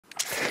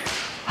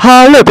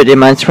Hello everybody,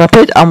 mine's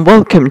Rapid and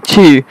welcome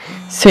to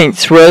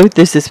Saints Row.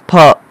 This is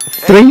part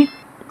 3.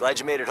 Glad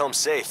you made it home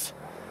safe.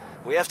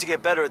 We have to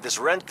get better at this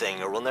rent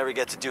thing or we'll never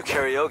get to do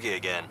karaoke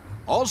again.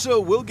 Also,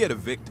 we'll get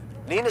evicted.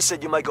 Nina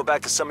said you might go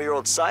back to some of your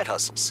old side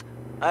hustles.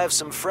 I have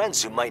some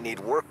friends who might need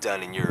work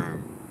done in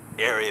your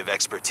area of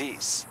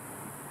expertise.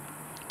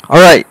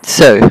 Alright,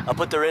 so I'll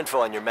put their info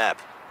on your map.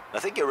 I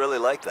think you'll really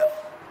like them.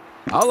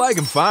 I'll like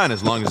them fine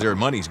as long as their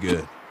money's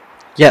good.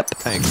 yep.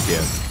 Thanks,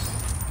 Kev.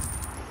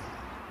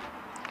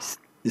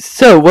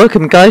 So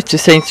welcome guys to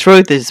Saints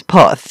Row. This is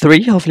part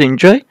 3. Hopefully you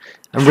enjoy.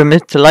 And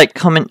remember to like,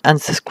 comment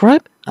and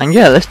subscribe. And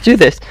yeah, let's do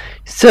this.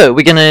 So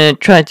we're gonna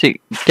try to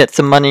get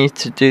some money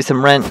to do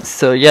some rent.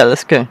 So yeah,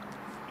 let's go.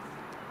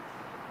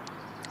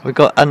 We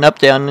got an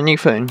update on the new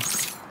phone.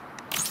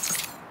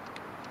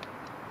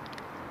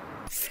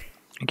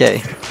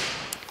 Okay.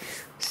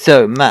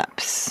 So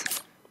maps.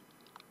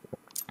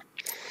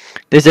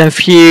 There's a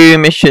few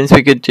missions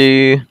we could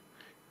do.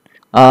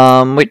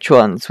 Which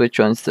ones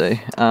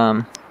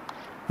though?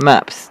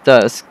 Maps,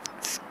 does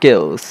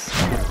skills.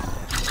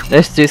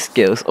 Let's do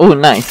skills. Oh,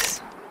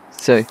 nice.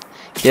 So,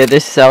 yeah,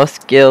 this is our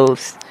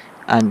skills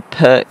and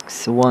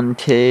perks,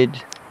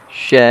 wanted,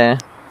 share,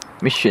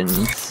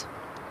 missions.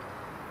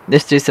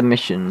 Let's do some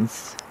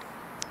missions.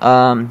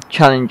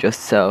 Challenge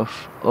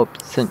yourself,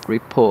 absent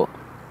report.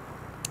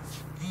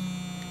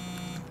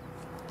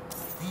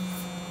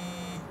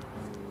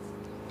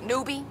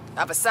 Newbie,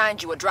 I've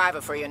assigned you a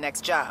driver for your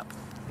next job.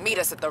 Meet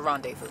us at the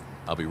rendezvous.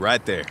 I'll be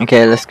right there.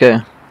 Okay, let's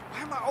go. Why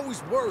am I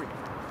always worried?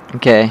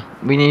 Okay,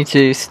 we need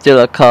to steal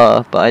a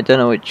car, but I don't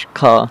know which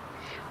car.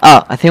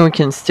 Ah, I think we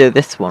can steal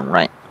this one,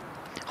 right?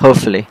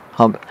 Hopefully.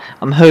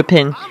 I'm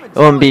hoping it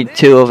won't be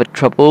too over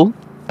trouble,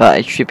 but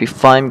it should be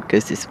fine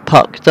because it's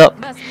parked up.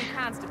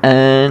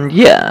 And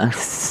yeah,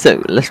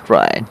 so let's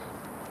ride.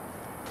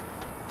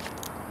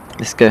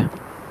 Let's go.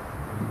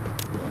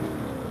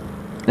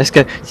 Let's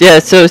go. Yeah,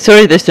 so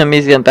sorry there's no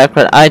music in the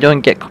background. I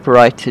don't get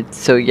copyrighted,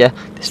 so yeah,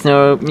 there's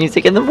no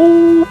music in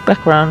the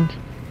background.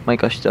 Oh my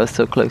gosh, that was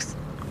so close.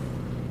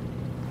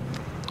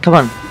 Come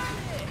on.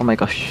 Oh my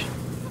gosh.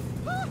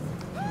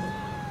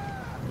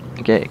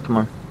 Okay, come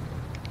on.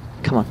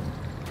 Come on.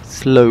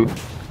 Slow.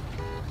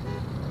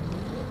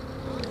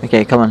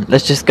 Okay, come on.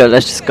 Let's just go.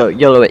 Let's just go.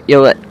 YOLO it.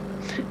 YOLO it.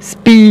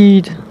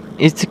 Speed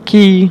is the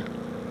key.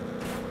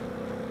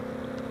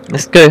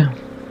 Let's go.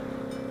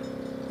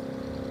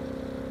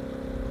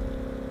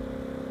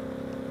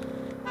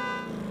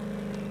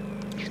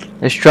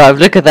 Let's drive.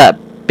 Look at that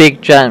big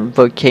giant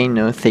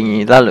volcano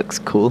thingy. That looks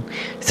cool.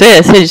 So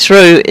yeah, Saints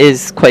Row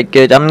is quite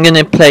good. I'm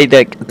gonna play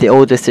the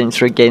older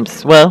Saints Row games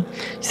as well.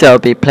 So I'll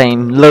be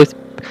playing loads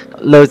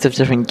of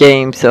different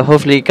games. So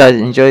hopefully you guys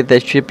enjoy. There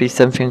should be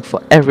something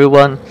for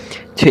everyone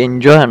to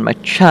enjoy on my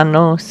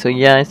channel. So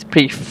yeah, it's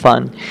pretty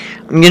fun.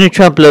 I'm gonna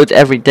try to upload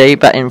every day,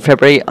 but in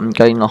February I'm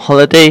going on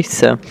holiday,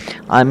 so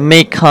I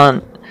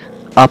can't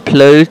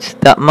upload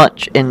that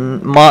much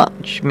in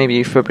March,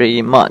 maybe February,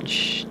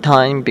 March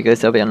time,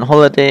 because I'll be on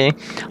holiday.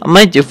 I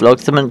might do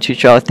vlogs, I'm not too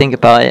sure, I'll think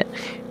about it,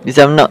 because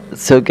I'm not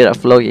so good at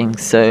vlogging,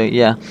 so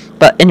yeah.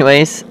 But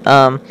anyways,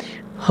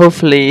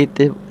 hopefully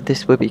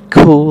this will be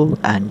cool,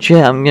 and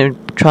yeah, I'm going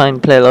to try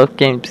and play a lot of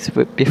games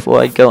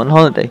before I go on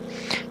holiday,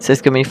 so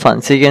it's going to be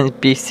fun. So you're going to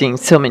be seeing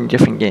so many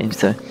different games,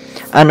 so,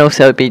 and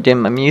also I'll be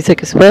doing my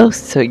music as well,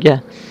 so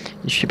yeah,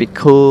 it should be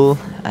cool,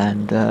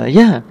 and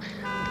yeah.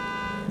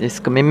 This is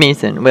gonna be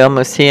amazing. We're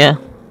almost here.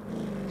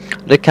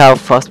 Look how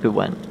fast we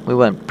went. We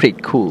went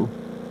pretty cool.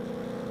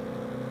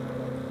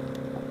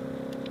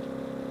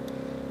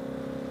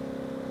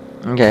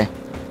 Okay.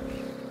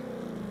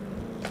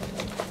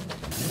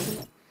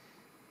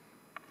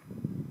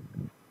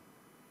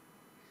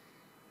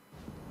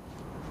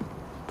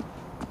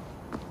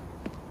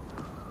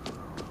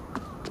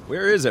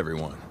 Where is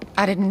everyone?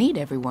 I didn't need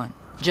everyone,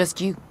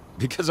 just you.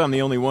 Because I'm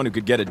the only one who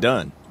could get it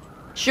done.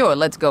 Sure,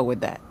 let's go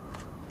with that.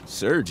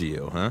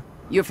 Sergio, huh?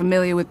 You're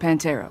familiar with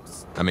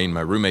Panteros? I mean,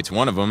 my roommate's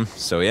one of them,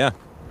 so yeah.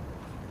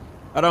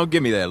 Oh, don't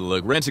give me that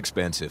look. Rent's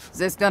expensive. Is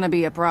this gonna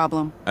be a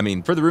problem? I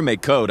mean, for the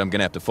roommate code, I'm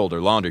gonna have to fold her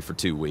laundry for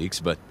 2 weeks,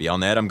 but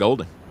beyond that, I'm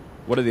golden.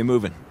 What are they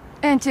moving?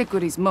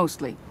 Antiquities,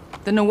 mostly.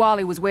 The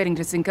Nawali was waiting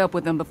to sync up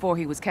with them before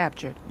he was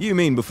captured. You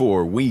mean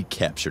before we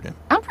captured him?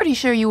 I'm pretty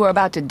sure you were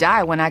about to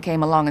die when I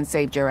came along and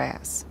saved your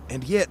ass.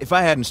 And yet, if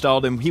I hadn't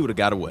stalled him, he would have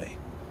got away.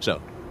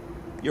 So,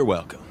 you're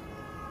welcome.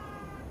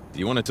 Do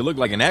you want it to look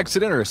like an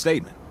accident or a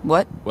statement?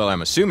 What? Well,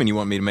 I'm assuming you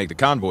want me to make the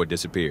convoy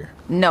disappear.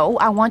 No,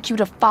 I want you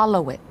to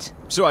follow it.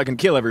 So I can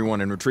kill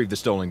everyone and retrieve the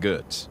stolen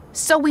goods.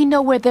 So we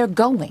know where they're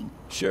going.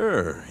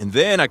 Sure, and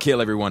then I kill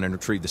everyone and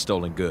retrieve the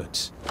stolen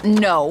goods.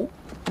 No.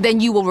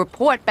 Then you will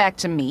report back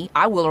to me,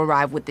 I will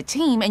arrive with the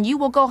team, and you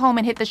will go home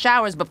and hit the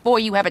showers before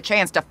you have a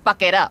chance to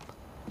fuck it up.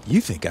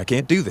 You think I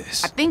can't do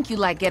this? I think you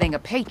like getting a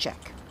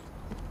paycheck.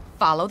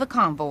 Follow the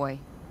convoy.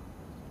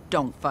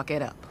 Don't fuck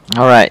it up.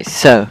 Alright,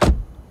 so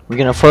we're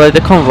gonna follow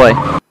the convoy.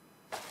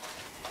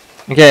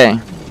 Okay.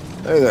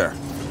 Hey there.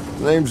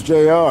 Name's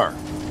JR.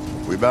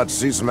 We about to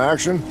see some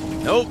action?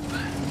 Nope.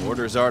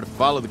 Orders are to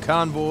follow the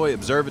convoy,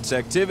 observe its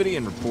activity,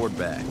 and report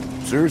back.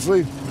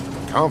 Seriously?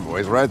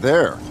 Convoy's right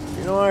there.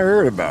 You know, I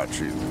heard about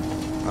you.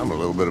 I'm a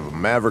little bit of a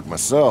maverick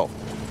myself.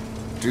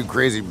 Two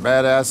crazy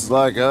badasses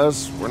like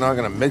us, we're not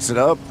gonna mix it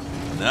up?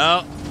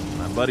 No,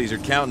 my buddies are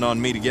counting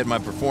on me to get my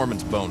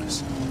performance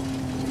bonus.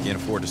 Can't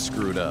afford to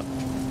screw it up.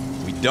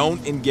 We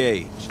don't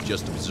engage,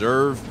 just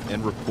observe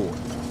and report.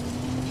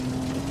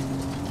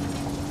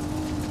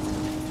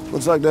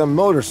 Looks like them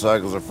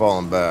motorcycles are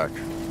falling back.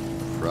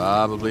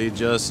 Probably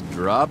just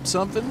dropped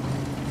something?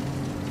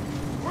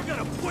 We're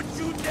gonna put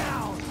you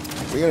down!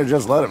 We gonna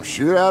just let them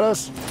shoot at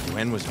us?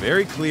 Gwen was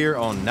very clear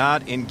on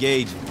not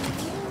engaging.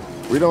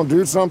 We don't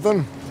do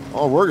something?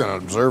 All we're gonna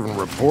observe and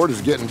report is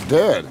getting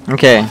dead.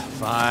 Okay.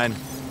 Fine.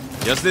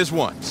 Just this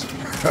once.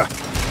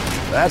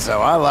 That's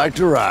how I like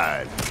to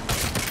ride.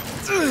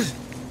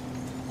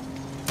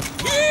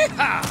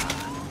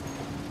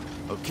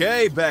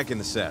 Okay, back in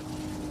the saddle.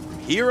 From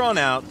here on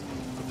out,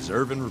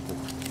 observe and report.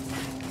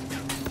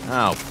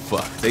 Oh,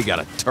 fuck. They got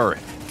a turret.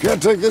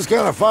 Can't take this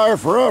kind of fire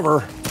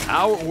forever.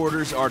 Our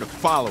orders are to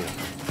follow them.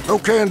 No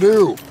can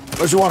do.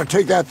 Unless you want to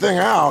take that thing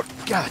out.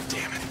 God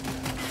damn it.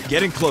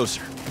 Getting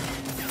closer.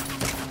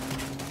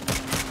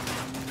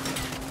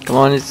 Come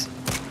on, it's...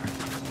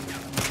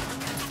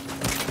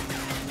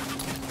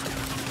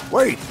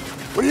 Wait,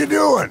 what are you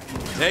doing?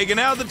 Taking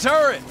out the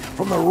turret.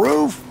 From the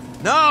roof?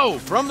 No,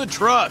 from the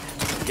truck.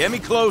 Get me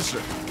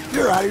closer.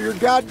 You're out of your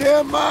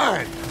goddamn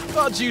mind.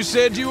 Thought you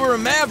said you were a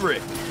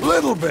maverick.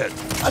 Little bit.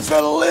 I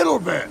said a little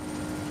bit.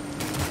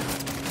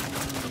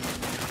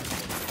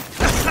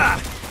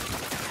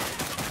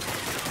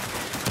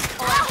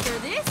 After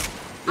this,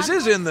 This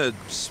is in the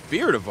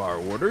spirit of our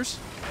orders.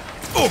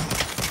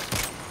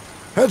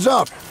 Heads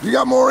up. You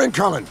got more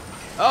incoming.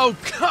 Oh,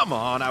 come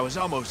on. I was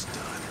almost done.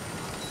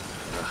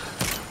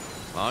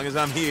 As long as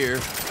I'm here.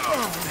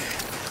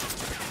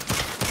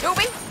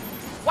 Doobie,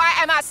 why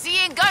am I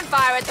seeing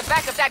gunfire at the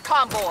back of that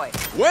convoy?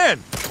 When?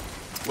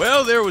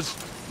 Well, there was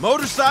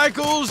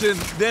motorcycles and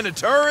then a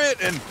turret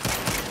and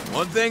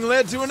one thing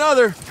led to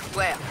another.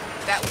 Well,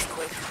 that was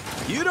quick.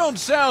 You don't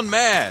sound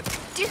mad.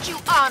 Did you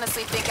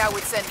honestly think I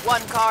would send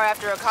one car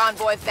after a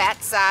convoy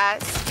that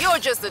size? You're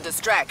just a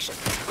distraction.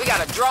 We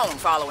got a drone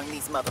following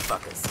these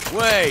motherfuckers.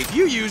 Wait,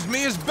 you used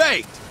me as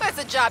bait. That's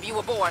the job you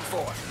were born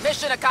for.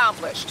 Mission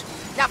accomplished.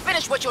 Now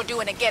finish what you're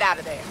doing and get out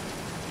of there.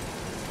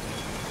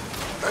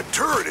 That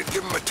turret had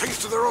given them a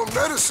taste of their own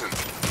medicine.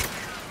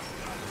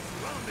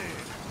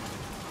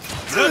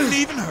 Doesn't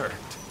even hurt.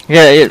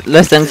 Yeah,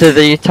 let's enter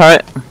the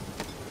turret.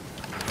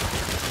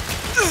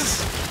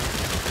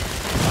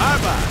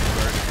 Bye-bye,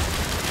 Bert.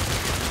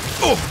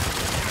 Oh!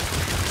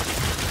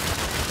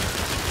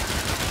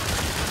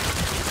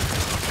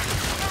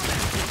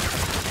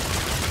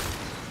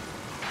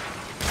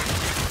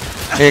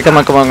 Okay, come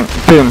on, come on.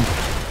 Boom.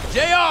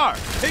 JR,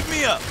 pick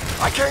me up.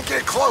 I can't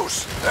get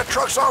close. That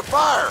truck's on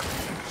fire.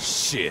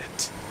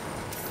 Shit.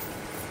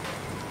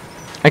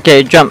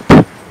 Okay, jump.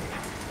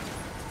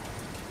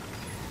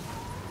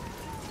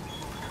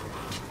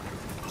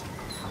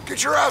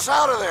 Get your ass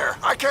out of there.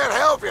 I can't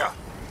help you.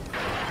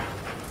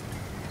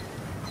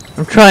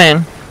 I'm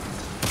trying.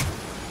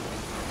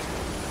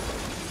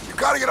 You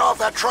gotta get off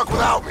that truck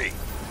without me.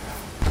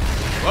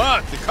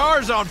 What? The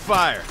car's on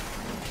fire.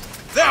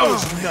 That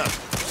was nuts.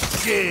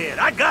 Shit,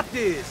 I got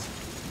this.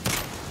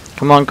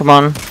 Come on, come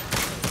on.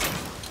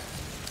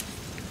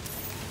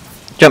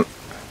 Jump.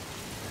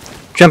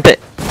 Jump it.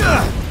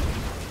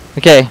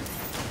 Okay.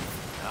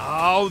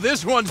 Oh,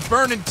 this one's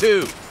burning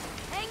too.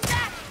 hang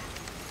back.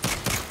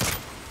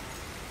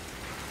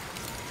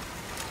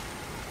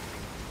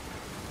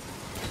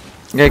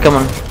 Okay, come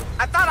on.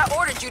 I thought I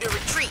ordered you to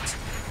retreat.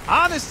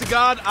 Honest to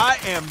God, I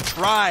am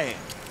trying.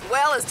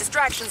 Well, as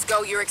distractions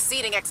go, you're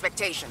exceeding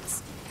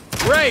expectations.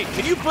 Great,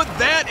 can you put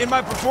that in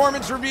my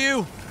performance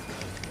review?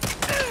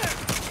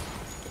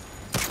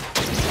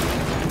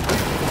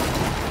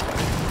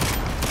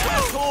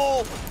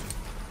 Asshole!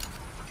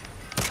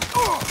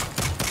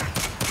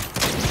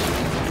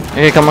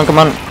 Okay, come on, come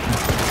on.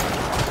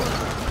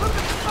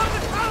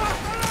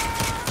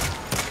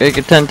 Okay,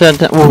 good, turn.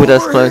 Ooh,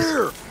 that's Over close.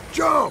 here.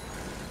 Jump.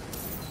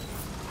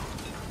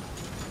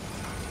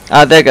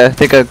 Ah, there you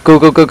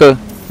go. Go.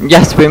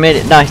 Yes, we made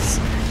it. Nice.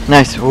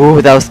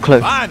 Ooh, that was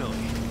close. Finally!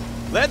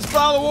 Let's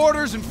follow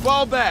orders and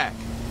fall back.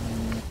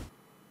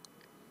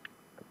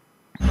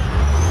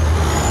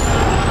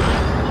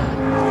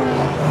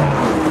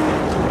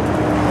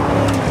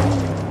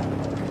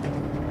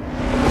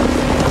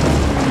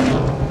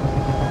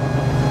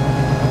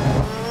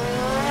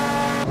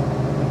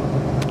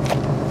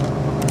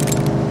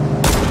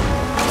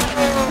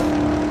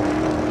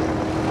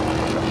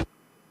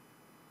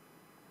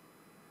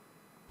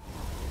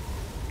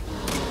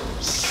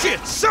 Shit,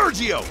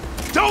 Sergio!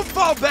 Don't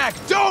fall back!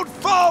 Don't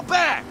fall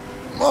back!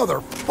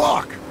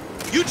 Motherfuck.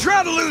 You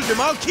try to lose him,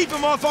 I'll keep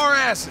him off our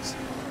asses.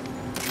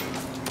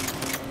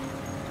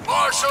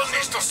 Marshall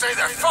needs to stay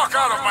the fuck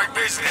out of my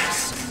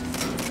business.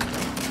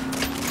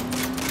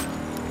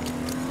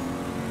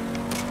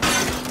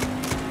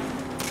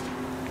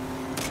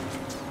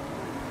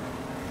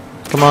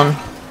 Come Come on.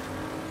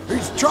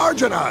 He's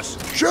charging us!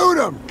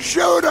 Shoot him!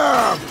 Shoot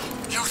him!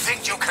 You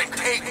think you can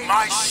take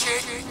my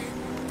shit?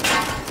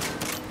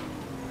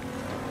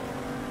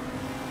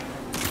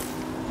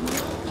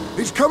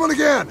 He's coming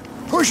again!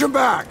 Push him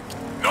back!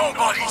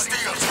 Nobody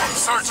steals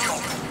from Sergio.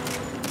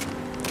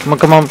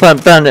 Come on,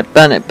 burn it,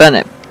 burn it, burn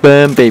it.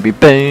 Burn, baby,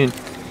 burn.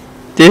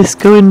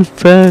 Disco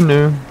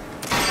Inferno.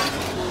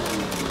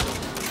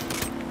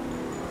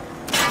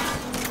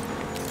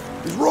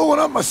 He's rolling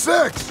up my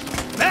 6!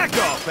 Back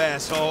off,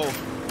 asshole!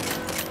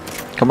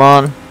 Come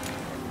on.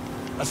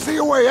 I see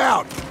a way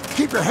out.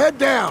 Keep your head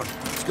down.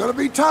 It's gonna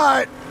be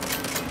tight.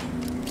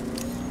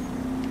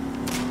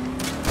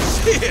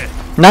 Shit!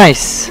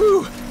 Nice.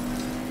 Whew.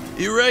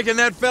 You reckon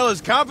that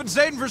fella's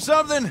compensating for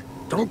something?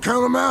 Don't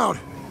count him out.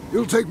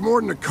 It'll take more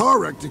than a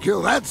car wreck to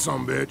kill that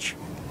sumbitch.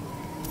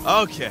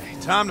 Okay,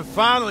 time to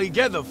finally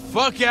get the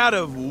fuck out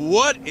of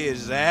what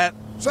is that?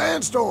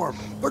 Sandstorm!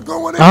 They're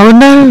going in! Oh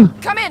no.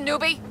 Come in,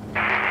 newbie.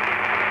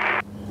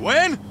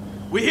 Gwen?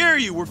 We hear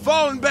you, we're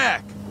falling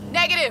back.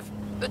 Negative.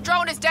 The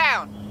drone is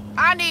down.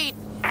 I need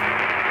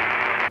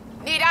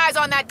eyes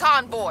on that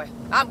convoy.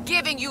 I'm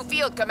giving you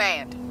field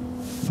command.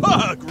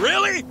 Fuck,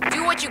 really?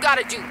 Do what you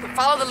gotta do, but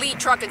follow the lead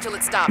truck until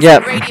it stops.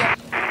 Yep. Radio.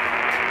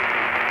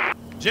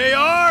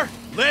 JR,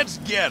 let's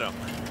get him.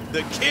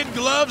 The kid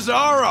gloves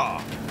are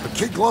off. The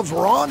kid gloves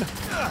were on?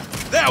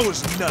 That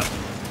was nothing.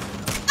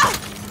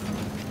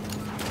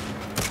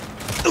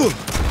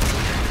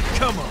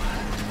 Come on.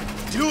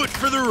 Do it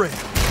for the ring.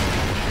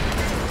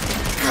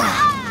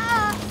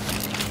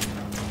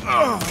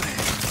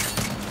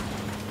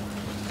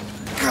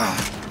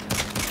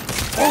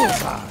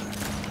 Bullseye!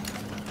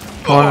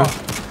 Come on.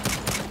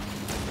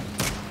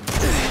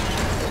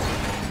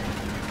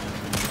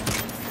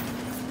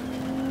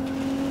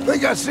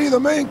 Think I see the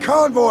main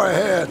convoy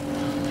ahead.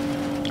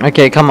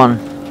 Okay, come on.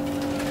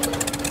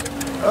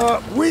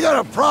 We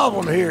got a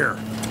problem here.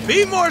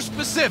 Be more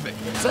specific.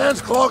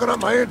 Sand's clogging up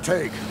my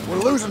intake. We're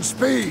losing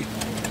speed.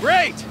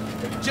 Great.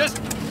 Just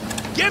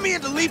get me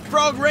into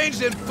leapfrog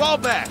range and fall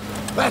back.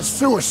 That's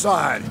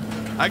suicide.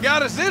 I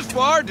got us this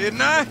far,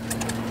 didn't I?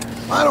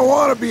 I don't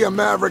want to be a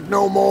maverick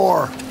no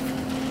more.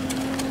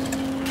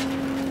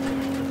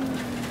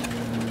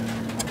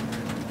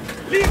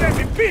 Leave them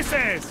in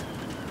pieces!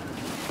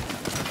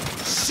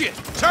 Shit,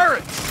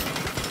 turrets!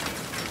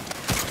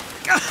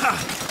 Ah,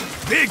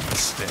 big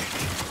mistake.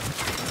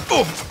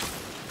 Oh.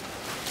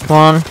 Come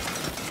on.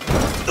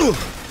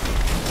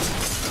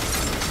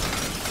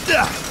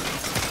 Ah.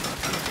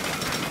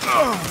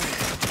 Oh.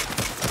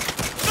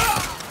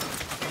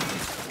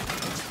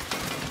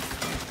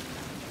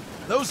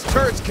 Those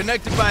turrets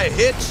connected by a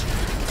hitch?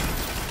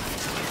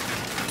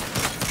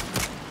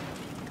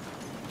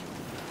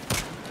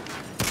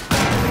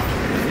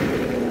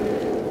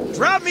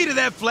 Drop me to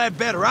that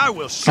flatbed or I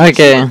will shoot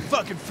Okay. you in the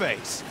fucking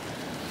face.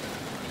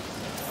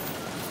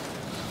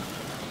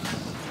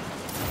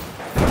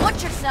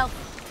 Watch yourself.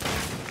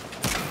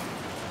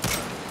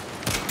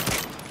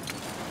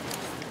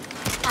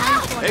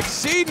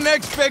 Exceeding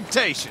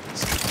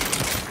expectations.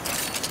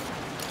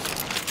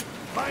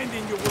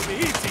 Finding you will be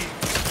easy.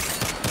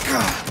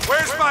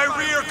 Where's my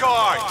rear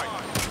guard?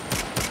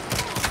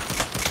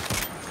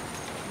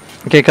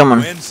 Okay, come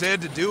on. Gwen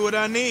said to do what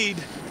I need.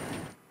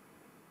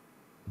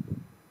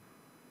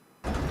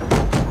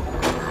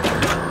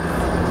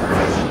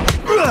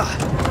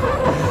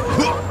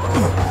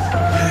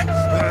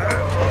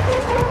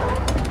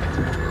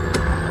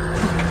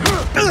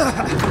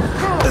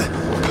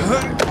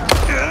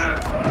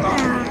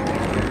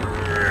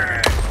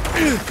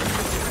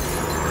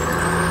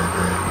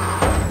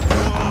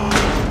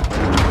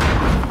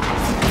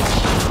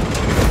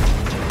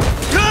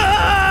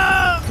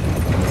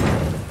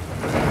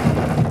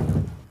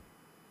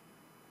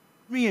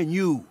 Me and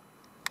you.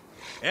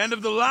 End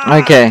of the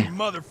line, Okay.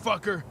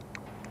 motherfucker.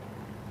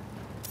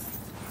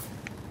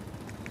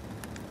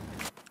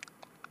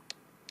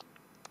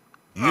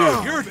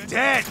 You're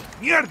dead.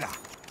 Mierda.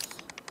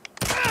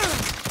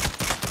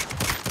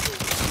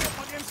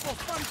 Against los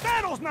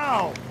panteros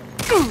now.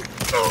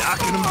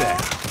 Knocking him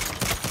down.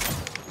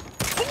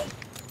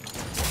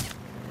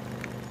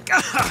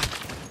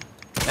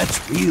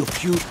 That's real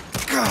cute.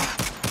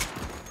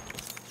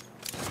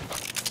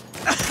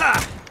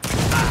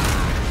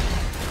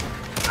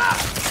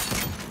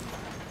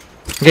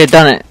 Okay,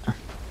 done it.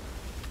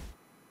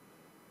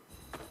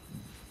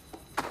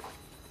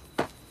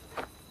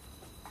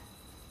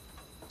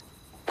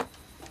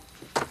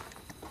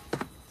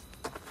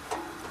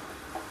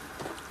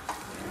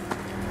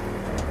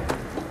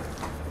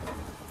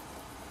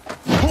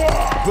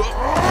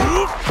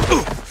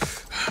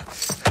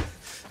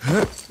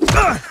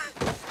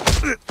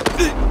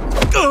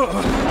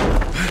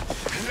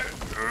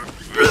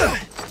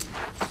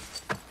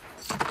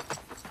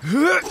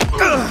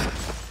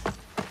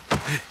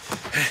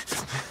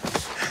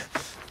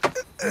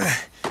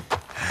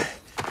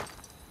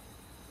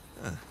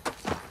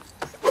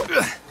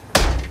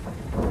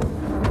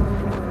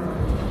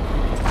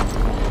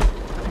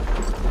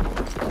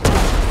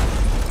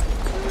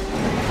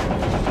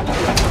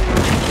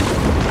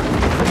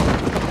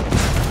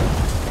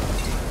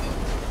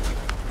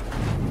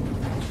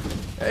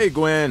 Hey,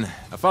 Gwen.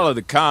 I followed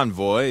the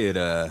convoy.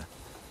 It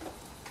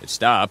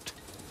stopped.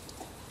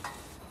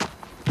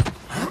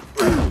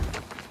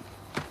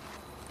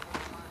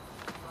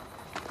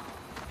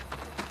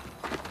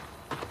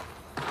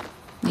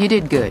 You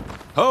did good.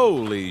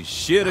 Holy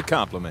shit, a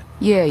compliment.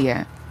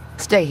 Yeah.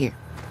 Stay here.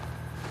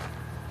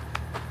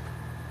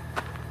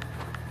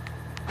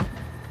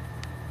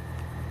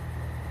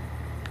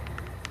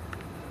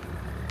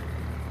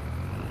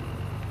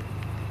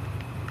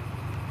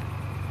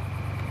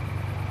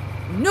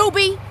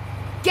 Newbie,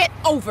 get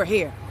over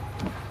here.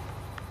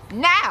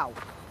 Now!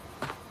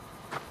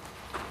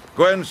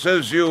 Gwen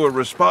says you were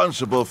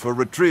responsible for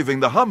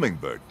retrieving the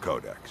Hummingbird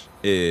Codex.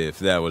 If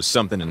that was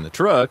something in the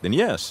truck, then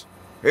yes.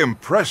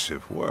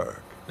 Impressive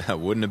work. I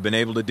wouldn't have been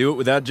able to do it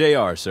without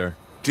JR, sir.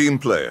 Team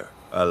player.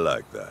 I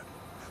like that.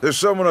 There's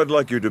someone I'd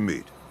like you to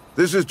meet.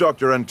 This is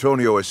Dr.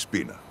 Antonio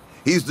Espina.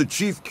 He's the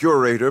chief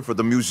curator for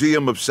the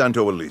Museum of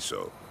Santo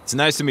Eliso. It's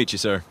nice to meet you,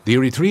 sir. The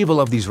retrieval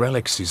of these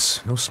relics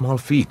is no small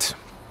feat.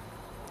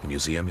 The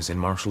museum is in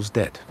Marshall's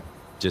debt.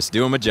 Just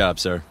doing my job,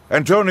 sir.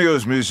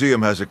 Antonio's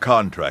museum has a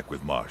contract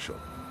with Marshall,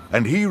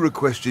 and he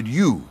requested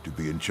you to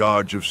be in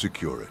charge of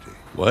security.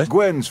 What?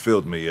 Gwen's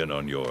filled me in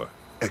on your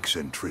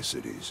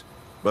eccentricities,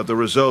 but the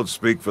results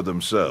speak for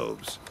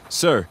themselves.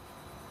 Sir,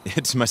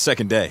 it's my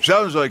second day.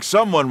 Sounds like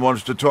someone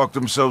wants to talk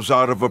themselves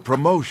out of a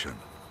promotion.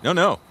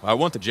 No, I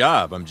want the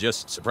job. I'm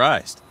just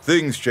surprised.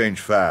 Things change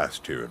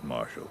fast here at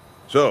Marshall.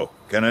 So,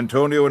 can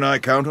Antonio and I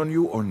count on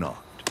you or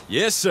not?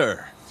 Yes,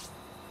 sir.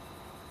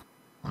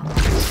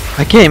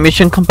 Okay,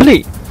 mission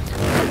complete.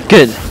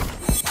 Good.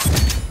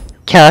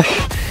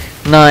 Cash.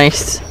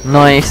 Nice.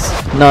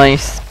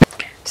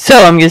 So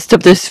I'm going to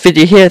stop this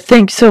video here.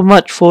 Thanks so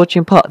much for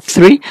watching part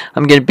 3.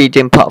 I'm going to be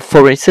doing part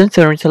 4 very soon.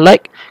 So remember to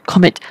like,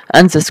 comment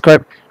and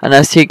subscribe. And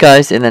I'll see you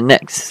guys in the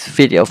next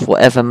video of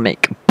whatever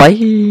make.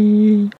 Bye.